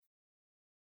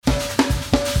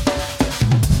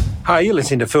Hi, you're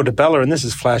listening to Phil DeBella, and this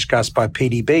is Flashcast by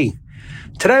PDB.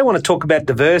 Today I want to talk about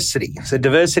diversity. So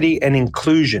diversity and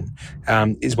inclusion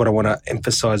is what I want to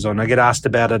emphasize on. I get asked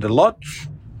about it a lot,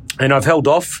 and I've held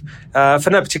off for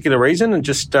no particular reason. And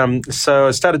just so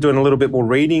I started doing a little bit more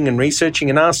reading and researching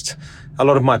and asked a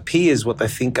lot of my peers what they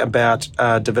think about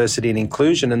diversity and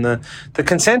inclusion. And the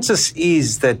consensus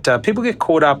is that people get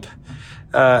caught up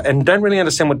and don't really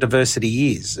understand what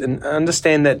diversity is, and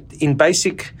understand that in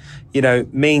basic,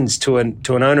 means to an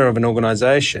owner of an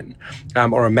organization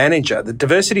or a manager, that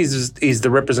diversity is the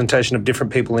representation of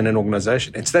different people in an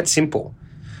organization. It's that simple,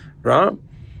 right?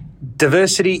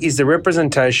 Diversity is the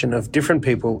representation of different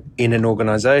people in an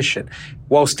organization,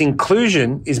 whilst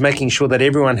inclusion is making sure that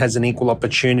everyone has an equal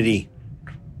opportunity.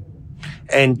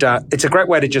 And it's a great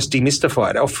way to just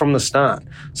demystify it off from the start.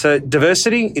 So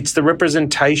diversity, it's the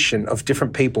representation of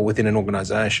different people within an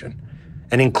organization.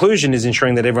 And inclusion is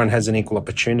ensuring that everyone has an equal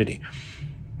opportunity.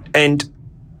 And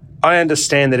I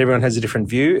understand that everyone has a different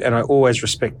view, and I always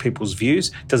respect people's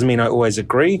views. Doesn't mean I always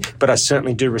agree, but I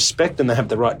certainly do respect, and they have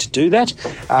the right to do that.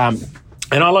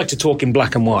 And I like to talk in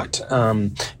black and white,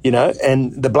 and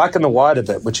the black and the white of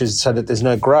it, which is so that there's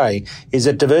no grey, is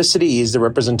that diversity is the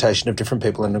representation of different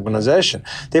people in an organisation.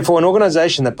 Therefore, an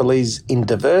organisation that believes in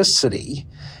diversity,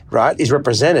 right, is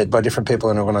represented by different people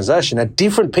in an organisation. Now,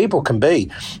 different people can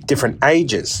be different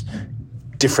ages,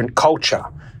 different culture,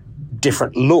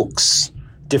 different looks,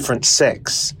 different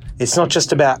sex. It's not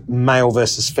just about male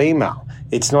versus female.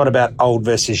 It's not about old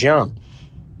versus young.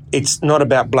 It's not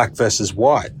about black versus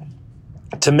white.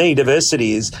 To me,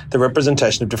 diversity is the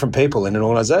representation of different people in an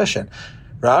organisation,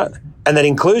 right? And that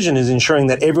inclusion is ensuring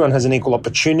that everyone has an equal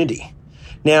opportunity.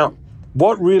 Now,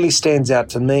 what really stands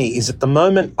out for me is at the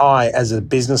moment I, as a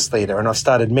business leader, and I've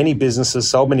started many businesses,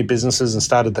 sold many businesses, and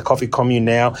started the Coffee Commune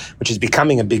now, which is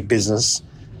becoming a big business,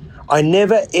 I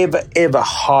never, ever, ever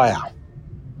hire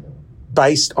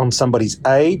based on somebody's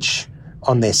age,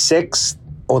 on their sex,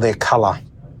 or their colour.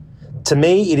 To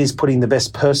me, it is putting the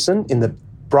best person in the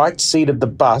right seat of the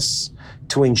bus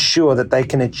to ensure that they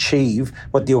can achieve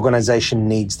what the organisation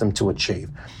needs them to achieve.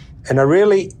 And I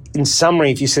really, in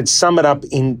summary, if you said sum it up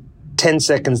in 10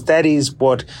 seconds, that is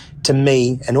what, to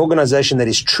me, an organisation that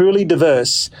is truly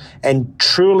diverse and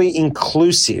truly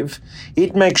inclusive,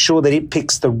 it makes sure that it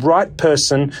picks the right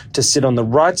person to sit on the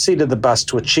right seat of the bus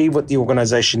to achieve what the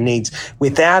organisation needs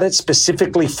without it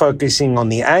specifically focusing on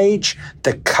the age,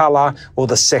 the colour, or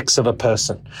the sex of a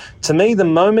person. To me, the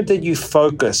moment that you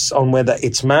focus on whether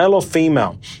it's male or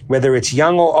female, whether it's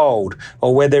young or old,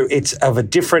 or whether it's of a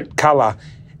different colour,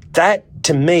 that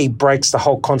to me breaks the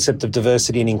whole concept of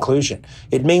diversity and inclusion.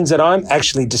 It means that I'm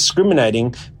actually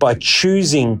discriminating by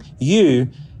choosing you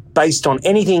based on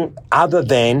anything other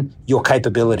than your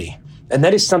capability. And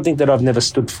that is something that I've never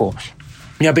stood for.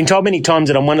 I've been told many times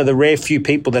that I'm one of the rare few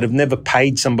people that have never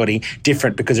paid somebody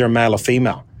different because they're a male or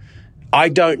female. I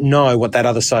don't know what that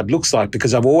other side looks like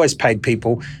because I've always paid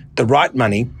people the right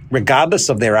money, regardless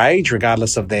of their age,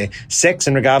 regardless of their sex,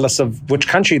 and regardless of which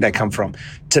country they come from.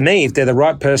 To me, if they're the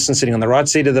right person sitting on the right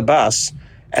seat of the bus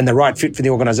and the right fit for the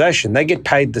organisation, they get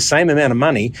paid the same amount of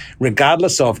money,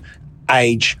 regardless of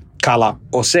age, colour,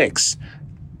 or sex.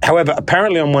 However,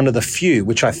 apparently I'm one of the few,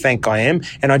 which I think I am,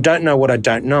 and I don't know what I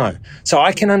don't know. So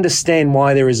I can understand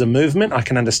why there is a movement. I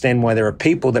can understand why there are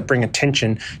people that bring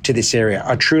attention to this area.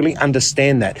 I truly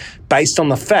understand that based on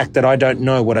the fact that I don't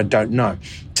know what I don't know.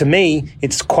 To me,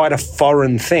 it's quite a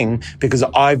foreign thing because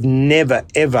I've never,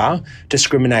 ever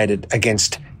discriminated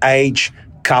against age,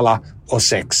 colour, or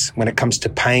sex when it comes to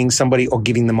paying somebody or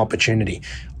giving them opportunity.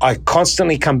 I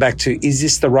constantly come back to, is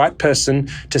this the right person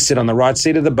to sit on the right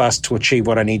seat of the bus to achieve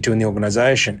what I need to in the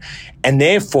organisation? And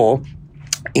therefore,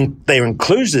 they're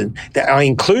inclusive, that I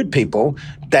include people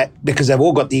that because they've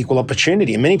all got the equal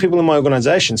opportunity. And many people in my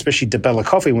organisation, especially DeBella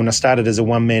Coffee, when I started as a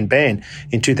one-man band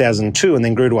in 2002 and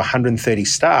then grew to 130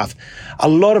 staff, a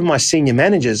lot of my senior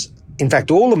managers, in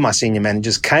fact, all of my senior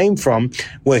managers came from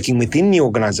working within the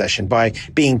organisation by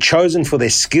being chosen for their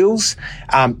skills,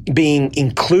 being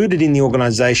included in the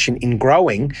organisation in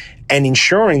growing, and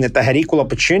ensuring that they had equal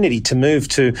opportunity to move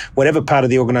to whatever part of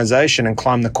the organisation and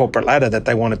climb the corporate ladder that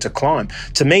they wanted to climb.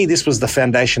 To me, this was the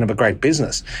foundation of a great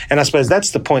business. And I suppose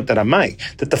that's the point that I make,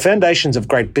 that the foundations of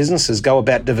great businesses go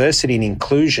about diversity and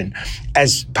inclusion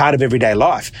as part of everyday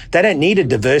life. They don't need a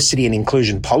diversity and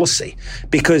inclusion policy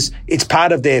because it's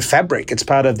part of their fabric, it's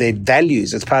part of their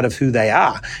values, it's part of who they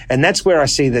are. And that's where I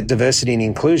see that diversity and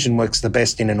inclusion works the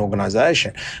best in an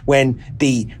organisation. When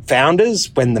the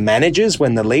founders, when the managers,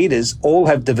 when the leaders all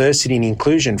have diversity and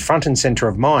inclusion front and center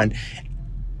of mind,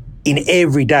 in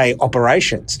everyday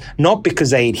operations, not because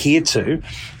they adhere to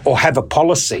or have a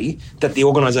policy that the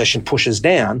organisation pushes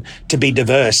down to be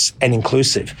diverse and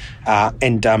inclusive.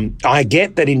 I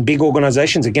get that in big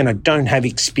organisations, again, I don't have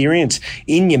experience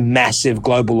in your massive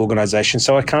global organisations,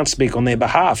 so I can't speak on their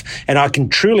behalf. And I can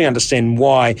truly understand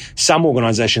why some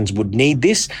organisations would need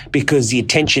this, because the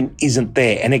attention isn't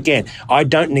there. And again, I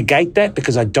don't negate that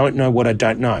because I don't know what I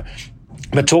don't know.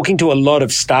 But talking to a lot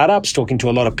of startups, talking to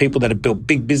a lot of people that have built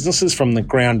big businesses from the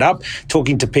ground up,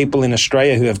 talking to people in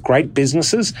Australia who have great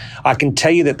businesses, I can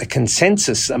tell you that the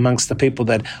consensus amongst the people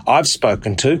that I've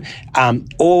spoken to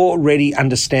already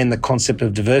understand the concept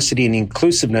of diversity and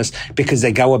inclusiveness because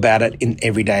they go about it in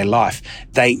everyday life.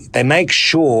 They make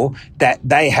sure that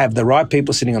they have the right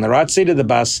people sitting on the right seat of the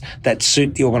bus that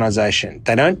suit the organisation.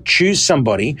 They don't choose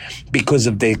somebody because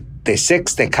of their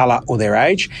sex, their colour or their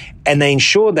age, and they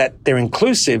ensure that they're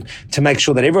inclusive to make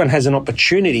sure that everyone has an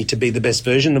opportunity to be the best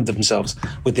version of themselves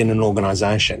within an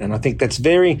organisation. And I think that's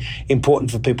very important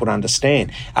for people to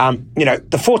understand.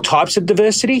 The 4 types of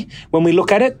diversity, when we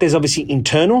look at it, there's obviously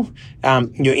internal,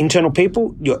 your internal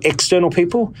people, your external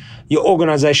people, your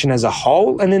organisation as a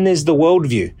whole, and then there's the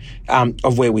worldview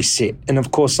of where we sit. And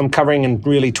of course, I'm covering and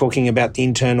really talking about the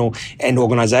internal and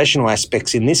organisational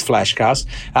aspects in this flashcast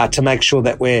to make sure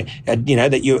that we're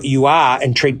that you are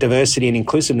and treat diversity and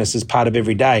inclusiveness as part of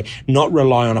every day, not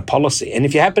rely on a policy. And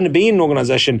if you happen to be in an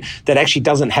organisation that actually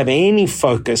doesn't have any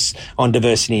focus on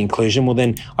diversity and inclusion, well,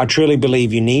 then I truly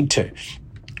believe you need to.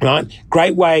 Right?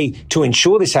 Great way to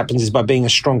ensure this happens is by being a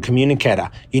strong communicator.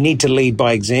 You need to lead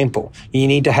by example. You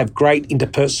need to have great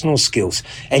interpersonal skills,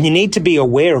 and you need to be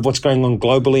aware of what's going on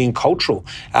globally and cultural,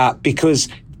 because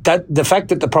that the fact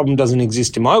that the problem doesn't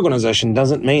exist in my organisation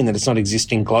doesn't mean that it's not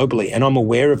existing globally, and I'm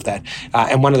aware of that.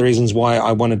 And one of the reasons why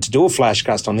I wanted to do a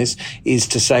flashcast on this is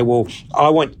to say, well, I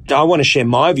want to share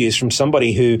my views from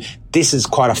somebody who this is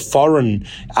quite a foreign,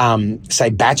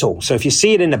 battle. So if you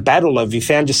see it in a battle, if you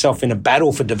found yourself in a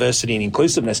battle for diversity and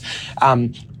inclusiveness,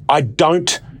 I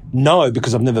don't know,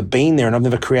 because I've never been there and I've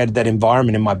never created that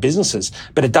environment in my businesses.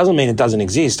 But it doesn't mean it doesn't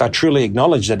exist. I truly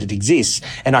acknowledge that it exists.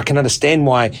 And I can understand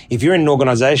why, if you're in an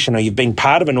organisation or you've been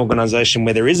part of an organisation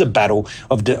where there is a battle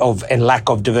of and lack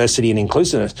of diversity and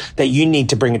inclusiveness, that you need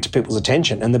to bring it to people's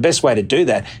attention. And the best way to do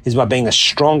that is by being a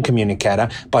strong communicator,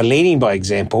 by leading by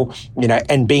example,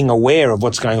 and being aware of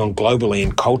what's going on globally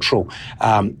in cultural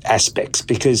aspects,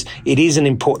 because it is an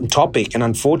important topic. And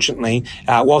unfortunately,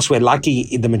 whilst we're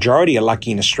lucky, the majority are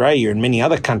lucky in Australia and many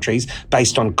other countries,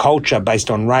 based on culture,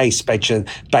 based on race, based on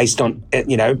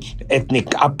ethnic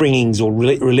upbringings or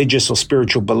religious or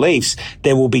spiritual beliefs,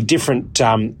 there will be different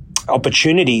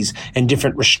opportunities and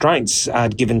different restraints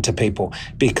given to people,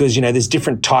 because there's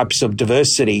different types of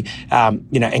diversity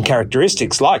and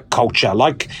characteristics, like culture,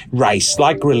 like race,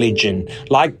 like religion,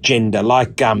 like gender,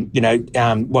 like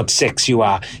what sex you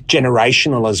are,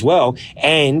 generational as well.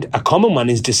 And a common one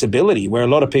is disability, where a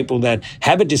lot of people that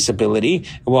have a disability,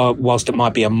 whilst it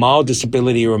might be a mild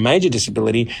disability or a major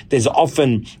disability, there's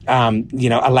often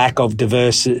a lack of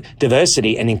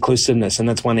diversity and inclusiveness, and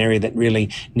that's one area that really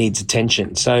needs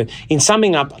attention. So in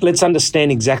summing up, let's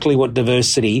understand exactly what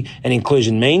diversity and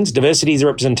inclusion means. Diversity is a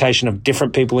representation of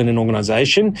different people in an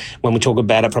organisation when we talk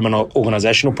about it from an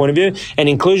organisational point of view, and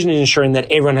inclusion is ensuring that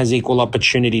everyone has equal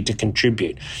opportunity to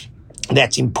contribute.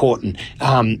 That's important,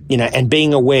 and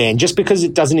being aware. And just because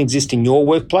it doesn't exist in your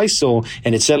workplace, and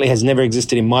it certainly has never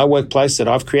existed in my workplace that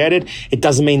I've created, it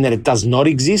doesn't mean that it does not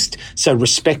exist. So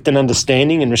respect and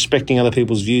understanding and respecting other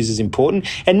people's views is important,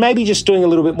 and maybe just doing a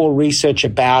little bit more research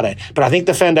about it. But I think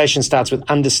the foundation starts with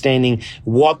understanding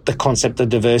what the concept of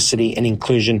diversity and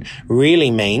inclusion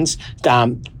really means,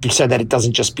 so that it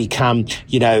doesn't just become,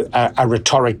 a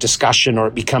rhetoric discussion, or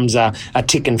it becomes a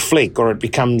tick and flick, or it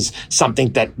becomes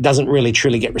something that doesn't really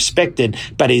truly get respected,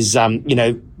 but is,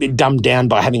 dumbed down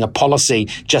by having a policy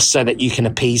just so that you can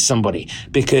appease somebody.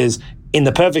 Because in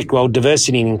the perfect world,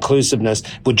 diversity and inclusiveness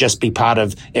would just be part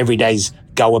of everyday's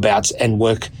go-abouts and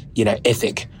work,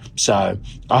 ethic. So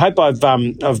I hope I've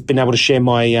been able to share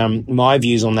my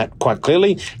views on that quite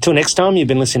clearly. Till next time, you've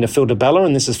been listening to Phil DeBella,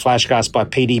 and this is Flashcast by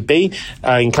PDB.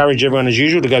 I encourage everyone, as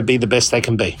usual, to go be the best they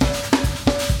can be.